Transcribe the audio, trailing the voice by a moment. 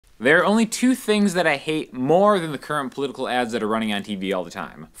There are only two things that I hate more than the current political ads that are running on TV all the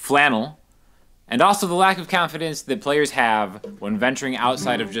time. Flannel, and also the lack of confidence that players have when venturing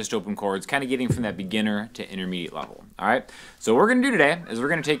outside of just open chords, kind of getting from that beginner to intermediate level. All right? So what we're going to do today is we're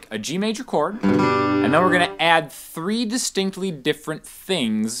going to take a G major chord, and then we're going to add three distinctly different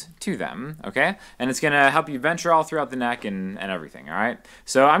things to them, okay? And it's going to help you venture all throughout the neck and everything, all right?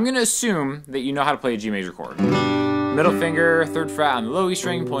 So I'm going to assume that you know how to play a G major chord. Middle finger, 3rd fret on the low E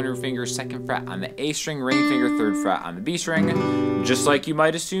string, pointer finger, 2nd fret on the A string, ring finger, 3rd fret on the B string. Just like you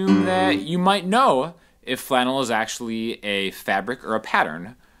might assume that you might know if flannel is actually a fabric or a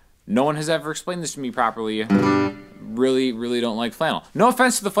pattern. No one has ever explained this to me properly. Really don't like flannel. No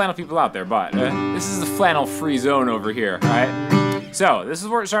offense to the flannel people out there, but this is the flannel-free zone over here, alright? So, this is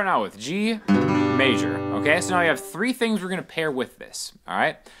what we're starting out with, G major, okay? So now we have three things we're going to pair with this,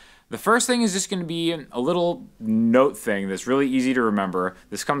 alright? The first thing is just going to be a little note thing that's really easy to remember.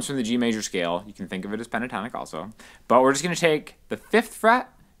 This comes from the G major scale. You can think of it as pentatonic also. But we're just going to take the 5th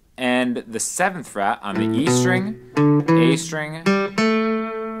fret and the 7th fret on the E string, A string,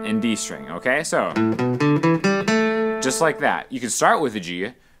 and D string, okay? So, just like that. You can start with a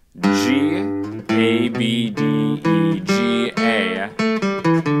G. G, A, B, D, E, G, A.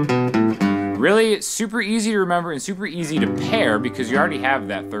 Really super easy to remember and super easy to pair because you already have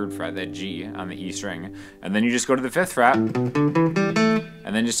that 3rd fret, that G on the E string. And then you just go to the 5th fret,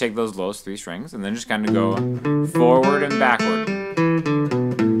 and then just take those lowest 3 strings, and then just kind of go forward and backward.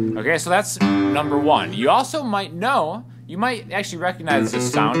 Okay, so that's number 1. You also might know, you might actually recognize the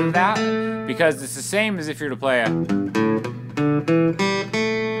sound of that because it's the same as if you're to play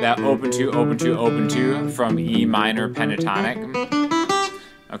that open 2, open 2, open 2 from E minor pentatonic.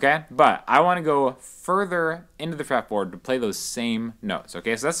 Okay, but I want to go further into the fretboard to play those same notes.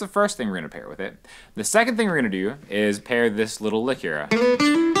 Okay, so that's the first thing we're going to pair with it. The second thing we're going to do is pair this little lick here.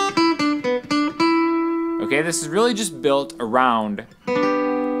 Okay, this is really just built around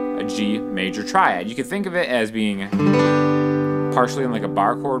a G major triad. You could think of it as being partially in like a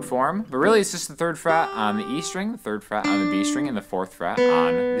bar chord form, but really it's just the 3rd fret on the E string, the 3rd fret on the B string, and the 4th fret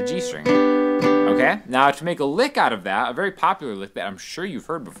on the G string. Okay, now to make a lick out of that, a very popular lick that I'm sure you've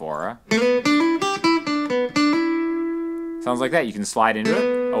heard before, sounds like that. You can slide into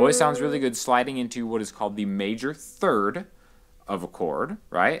it. Always sounds really good sliding into what is called the major 3rd of a chord,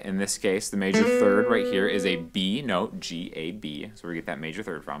 right? In this case, the major 3rd right here is a B note, G, A, B. So we get that major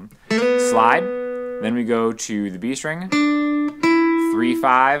 3rd from. Slide, then we go to the B string, 3,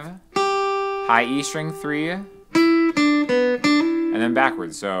 5, high E string 3, and then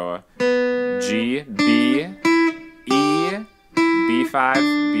backwards. So G, B, E, B5,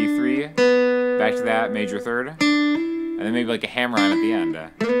 B3, back to that major 3rd, and then maybe like a hammer on at the end.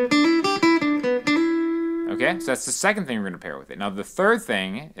 Okay, so that's the second thing we're going to pair with it. Now the third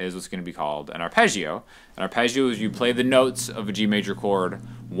thing is what's going to be called an arpeggio. An arpeggio is you play the notes of a G major chord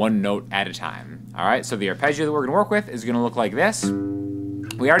one note at a time. Alright, so the arpeggio that we're going to work with is going to look like this.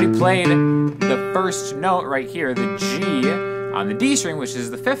 We already played the first note right here, the G on the D string, which is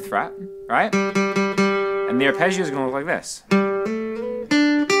the 5th fret, right? And the arpeggio is going to look like this.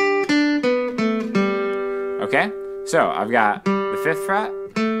 Okay, so I've got the 5th fret,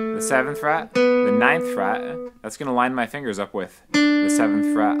 the 7th fret, the 9th fret. That's going to line my fingers up with the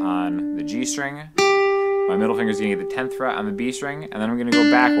 7th fret on the G string. My middle finger is going to get the 10th fret on the B string, and then I'm going to go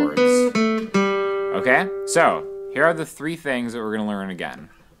backwards. Okay, so here are the three things that we're going to learn again.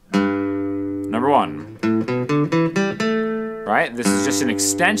 Number 1. Right, this is just an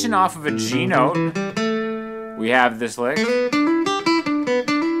extension off of a G note. We have this lick, and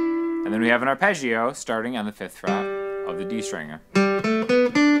then we have an arpeggio starting on the 5th fret of the D string.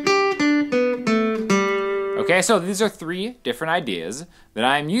 Okay, so these are three different ideas that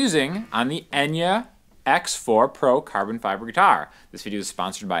I'm using on the Enya X4 Pro carbon fiber guitar. This video is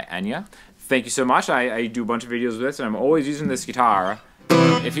sponsored by Enya. Thank you so much. I do a bunch of videos with this, and I'm always using this guitar.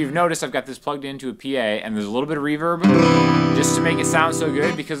 If you've noticed, I've got this plugged into a PA, and there's a little bit of reverb just to make it sound so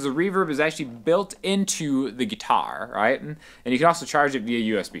good, because the reverb is actually built into the guitar, right? And you can also charge it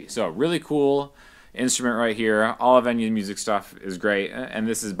via USB. So really cool instrument right here. All of Enya's music stuff is great, and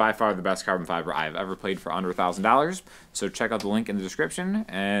this is by far the best carbon fiber I've ever played for under $1,000. So check out the link in the description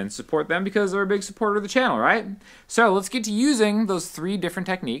and support them because they're a big supporter of the channel, right? So let's get to using those three different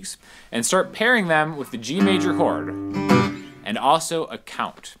techniques and start pairing them with the G major chord and also a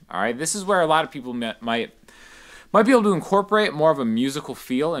count. All right, this is where a lot of people might be able to incorporate more of a musical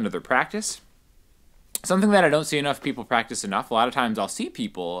feel into their practice. Something that I don't see enough people practice enough. A lot of times I'll see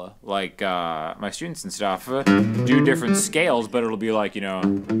people, like my students and stuff, do different scales, but it'll be like, you know,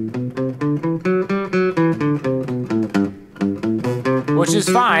 which is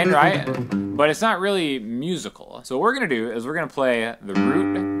fine, right? But it's not really musical. So what we're gonna do is we're gonna play the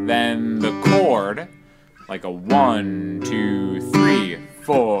root, then the chord, like a 1, 2, 3,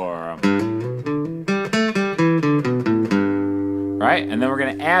 4. Right? And then we're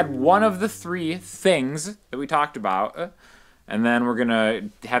gonna add one of the 3 things that we talked about, and then we're gonna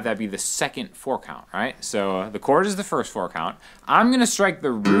have that be the second 4 count, right? So the chord is the first 4 count. I'm gonna strike the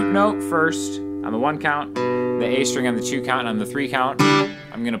root note first on the 1 count, the A string on the 2 count, and on the 3 count,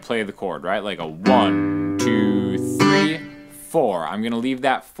 I'm gonna play the chord, right? Like a 1, 2, 3, 4. I'm gonna leave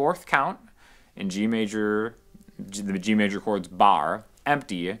that 4th count in G major, the G major chord's bar,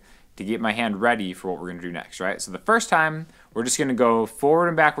 empty, to get my hand ready for what we're gonna do next, right? So the first time, we're just gonna go forward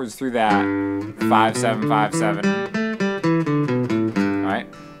and backwards through that 5, 7, 5, 7. All right,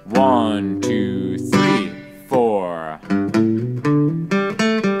 1, 2, 3, 4.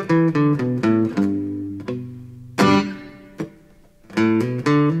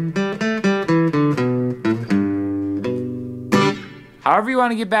 However you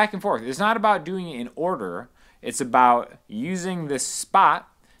want to get back and forth. It's not about doing it in order. It's about using this spot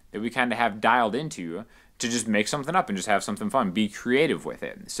that we kind of have dialed into to just make something up and just have something fun. Be creative with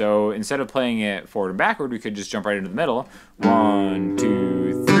it. So instead of playing it forward and backward, we could just jump right into the middle. 1,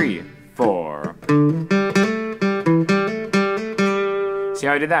 2, 3, 4. See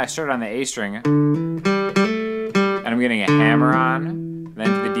how I did that? I started on the A string, and I'm getting a hammer on, then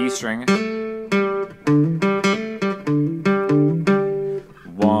to the D string.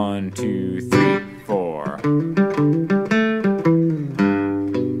 1, 2, 3, 4.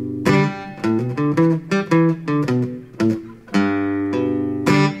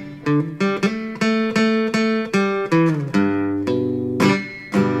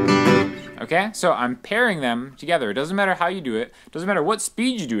 Okay, so I'm pairing them together. It doesn't matter how you do it. It doesn't matter what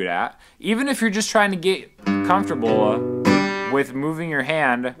speed you do it at. Even if you're just trying to get comfortable with moving your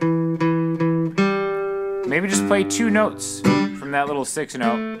hand, maybe just play 2 notes from that little 6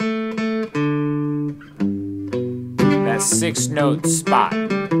 note. That 6 note spot.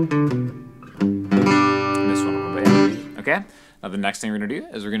 This one a little bit. Okay, now the next thing we're gonna do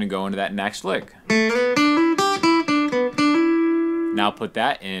is we're gonna go into that next lick. Now put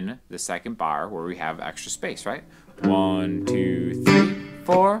that in the second bar where we have extra space, right? 1, 2, 3,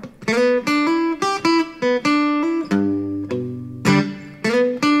 4.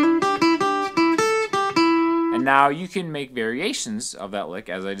 And now you can make variations of that lick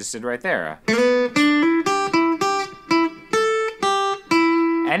as I just did right there.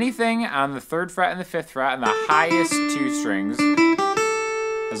 Anything on the 3rd fret and the 5th fret and the highest 2 strings,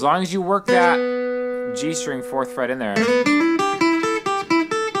 as long as you work that G string 4th fret in there,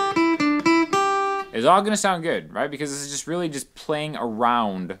 it's all gonna sound good, right? Because this is just really just playing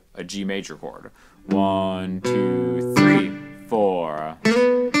around a G major chord. 1, 2, 3, 4.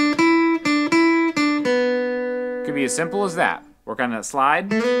 Could be as simple as that. Work on that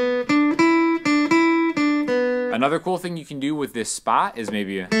slide. Another cool thing you can do with this spot is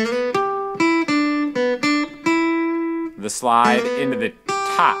maybe the slide into the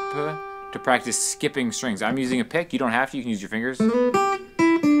top to practice skipping strings. I'm using a pick. You don't have to. You can use your fingers.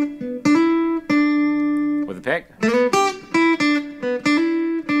 With a pick.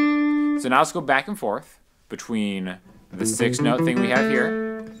 So now let's go back and forth between the 6 note thing we have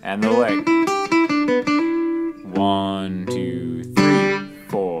here and the lick. 1, 2, 3,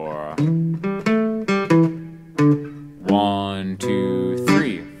 4. 1, 2,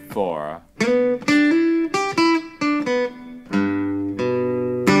 3, 4.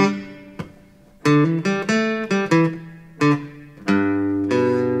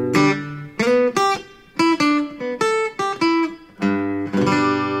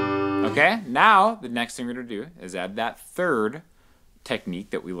 Okay, now the next thing we're going to do is add that 3rd technique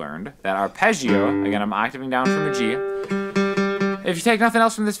that we learned, that arpeggio. Again, I'm octaving down from a G. If you take nothing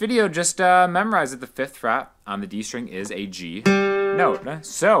else from this video, just memorize that the 5th fret on the D string is a G note.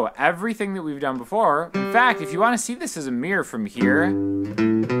 So everything that we've done before, in fact, if you want to see this as a mirror from here,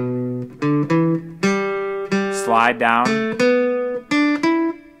 slide down.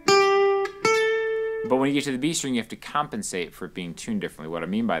 But when you get to the B string, you have to compensate for it being tuned differently. What I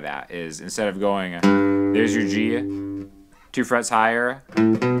mean by that is instead of going, there's your G, 2 frets higher, 5,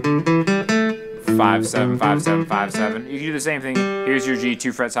 7, 5, 7, 5, 7. You can do the same thing. Here's your G,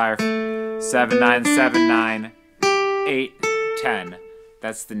 2 frets higher, 7, 9, 7, 9, 8, 10.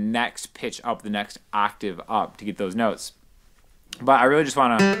 That's the next pitch up, the next octave up to get those notes. But I really just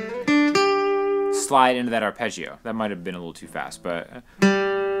want to slide into that arpeggio. That might have been a little too fast, but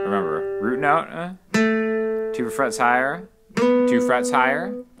remember, root note, 2 frets higher, 2 frets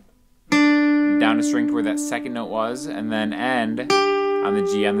higher, down a string to where that 2nd note was, and then end on the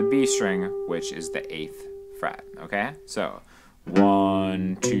G on the B string, which is the 8th fret, okay? So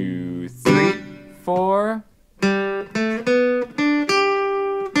 1, 2, 3, 4.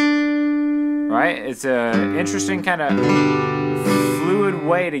 Right? It's an interesting kind of fluid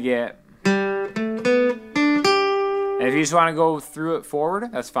way to get. And if you just want to go through it forward,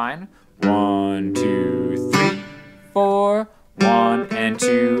 that's fine. 1, 2, 3, 4. 1 and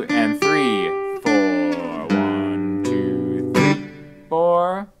 2 and 3, 4. 1, 2, 3,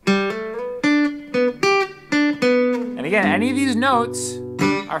 4. And again, any of these notes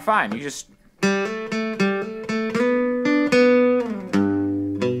are fine. You just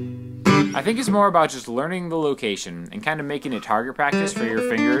I think it's more about just learning the location and kind of making a target practice for your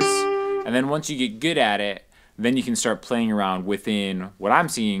fingers. And then once you get good at it, then you can start playing around within what I'm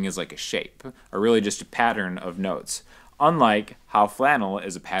seeing is like a shape, or really just a pattern of notes. Unlike how flannel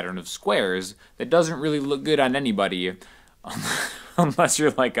is a pattern of squares that doesn't really look good on anybody unless you're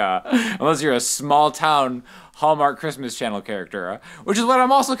a small town Hallmark Christmas Channel character, which is what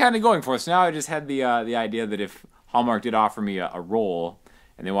I'm also kind of going for. So now I just had the idea that if Hallmark did offer me a role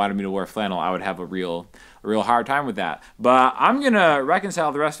and they wanted me to wear flannel, I would have a real hard time with that. But I'm gonna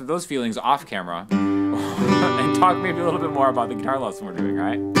reconcile the rest of those feelings off camera and talk maybe a little bit more about the guitar lesson we're doing,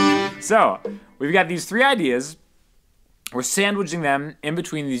 right? So we've got these 3 ideas. We're sandwiching them in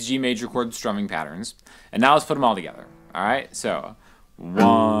between these G major chord strumming patterns. And now let's put them all together. All right, so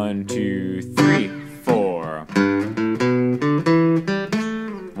 1, 2, 3, 4.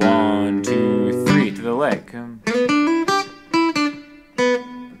 1, 2, 3 to the lick.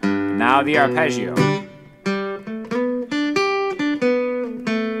 Now the arpeggio.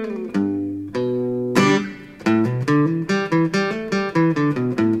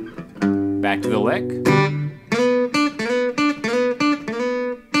 Back to the lick.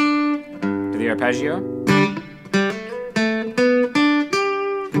 To the arpeggio.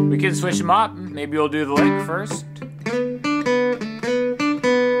 We can switch them up. Maybe we'll do the lick first.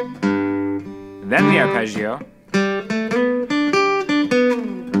 Then the arpeggio.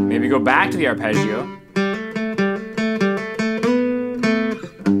 Maybe go back to the arpeggio.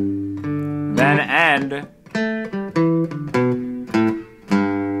 Then end.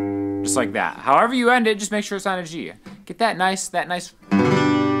 Just like that. However you end it, just make sure it's on a G. Get that nice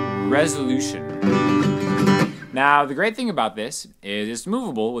resolution. Now, the great thing about this is it's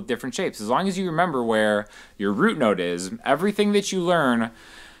movable with different shapes. As long as you remember where your root note is, everything that you learn,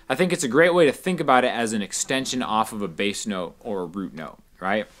 I think it's a great way to think about it as an extension off of a bass note or a root note,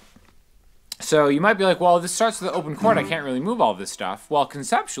 right? So you might be like, well, this starts with an open chord. I can't really move all this stuff. Well,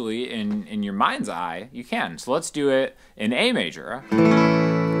 conceptually, in your mind's eye, you can. So let's do it in A major.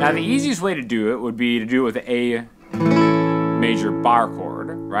 Now, the easiest way to do it would be to do it with A major bar chord,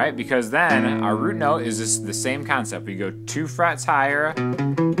 right? Because then our root note is just the same concept. We go 2 frets higher,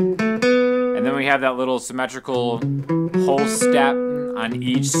 and then we have that little symmetrical whole step on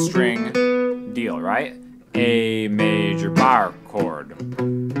each string deal, right? A major bar chord.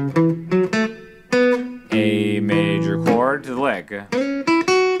 A major chord to the lick.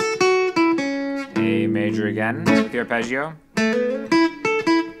 A major again, the arpeggio.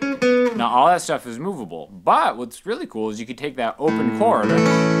 Now all that stuff is movable, but what's really cool is you could take that open chord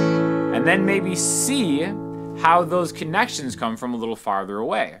and then maybe see how those connections come from a little farther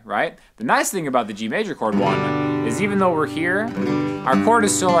away, right? The nice thing about the G major chord one is even though we're here, our chord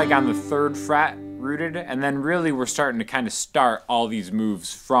is still like on the 3rd fret rooted, and then really we're starting to kind of start all these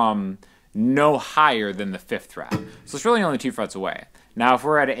moves from no higher than the 5th fret. So it's really only 2 frets away. Now if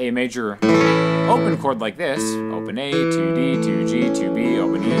we're at an A major open chord like this, open A, 2D, 2G, 2B,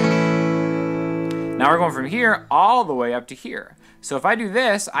 open E. Now we're going from here all the way up to here. So if I do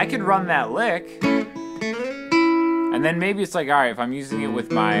this, I could run that lick, and then maybe it's like, all right, if I'm using it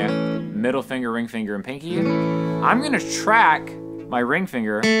with my middle finger, ring finger, and pinky, I'm gonna track my ring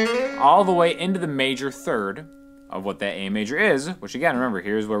finger all the way into the major 3rd of what that A major is, which again, remember,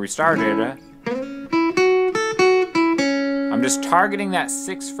 here's where we started. I'm just targeting that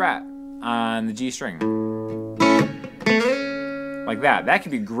 6th fret on the G string. Like that. That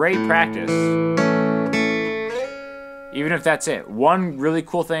could be great practice. Even if that's it. One really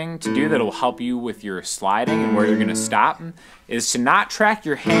cool thing to do that'll help you with your sliding and where you're gonna stop is to not track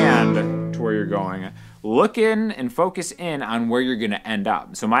your hand to where you're going. Look in and focus in on where you're gonna end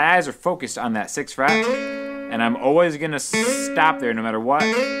up. So my eyes are focused on that 6th fret, and I'm always gonna stop there no matter what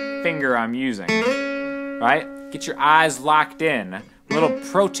finger I'm using, right? Get your eyes locked in. A little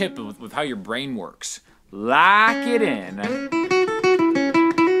pro tip with how your brain works. Lock it in.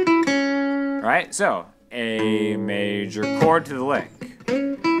 Right, so A major chord to the lick.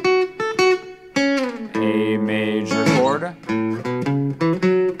 A major chord,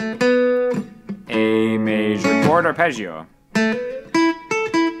 A major chord arpeggio. And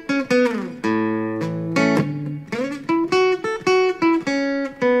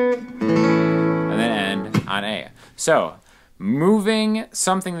then end on A. So, moving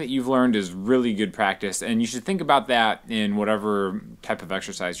something that you've learned is really good practice, and you should think about that in whatever type of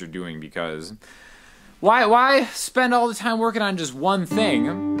exercise you're doing, because why spend all the time working on just one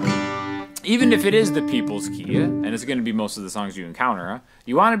thing? Even if it is the people's key, and it's going to be most of the songs you encounter,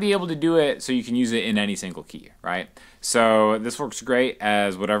 you want to be able to do it so you can use it in any single key, right? So this works great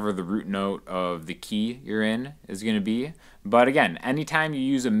as whatever the root note of the key you're in is going to be. But again, anytime you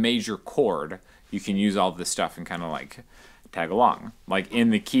use a major chord, you can use all this stuff and kind of like tag along. Like in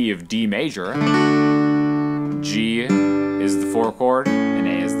the key of D major, G is the 4 chord and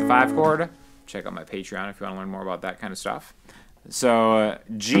A is the 5 chord. Check out my Patreon if you want to learn more about that kind of stuff. So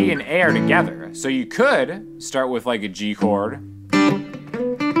G and A are together. So you could start with like a G chord, A,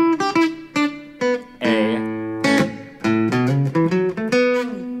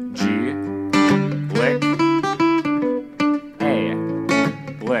 G, lick, A,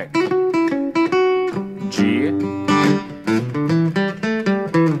 lick, G,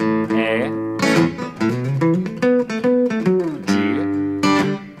 A, G,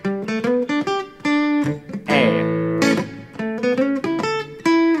 A.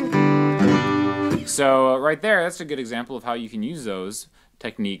 So right there, that's a good example of how you can use those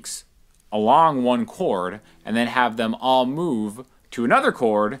techniques along one chord and then have them all move to another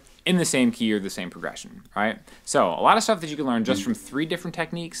chord in the same key or the same progression, right? So a lot of stuff that you can learn just from 3 different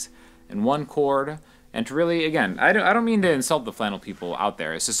techniques and one chord. And to really, again, I don't mean to insult the flannel people out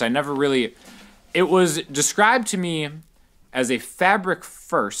there. It's just I never really, it was described to me as a fabric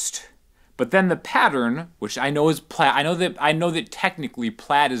first, but then the pattern, which I know is plaid, I know that technically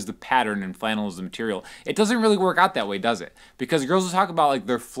plaid is the pattern and flannel is the material. It doesn't really work out that way, does it? Because girls will talk about like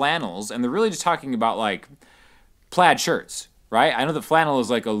their flannels, and they're really just talking about like plaid shirts, right? I know that flannel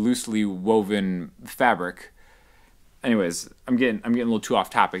is like a loosely woven fabric. Anyways, I'm getting a little too off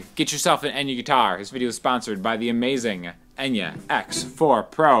topic. Get yourself an Enya guitar. This video is sponsored by the amazing Enya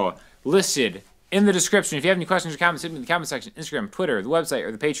X4 Pro, listed in the description. If you have any questions or comments, hit me in the comment section, Instagram, Twitter, the website,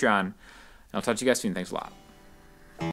 or the Patreon. I'll talk to you guys soon. Thanks a lot.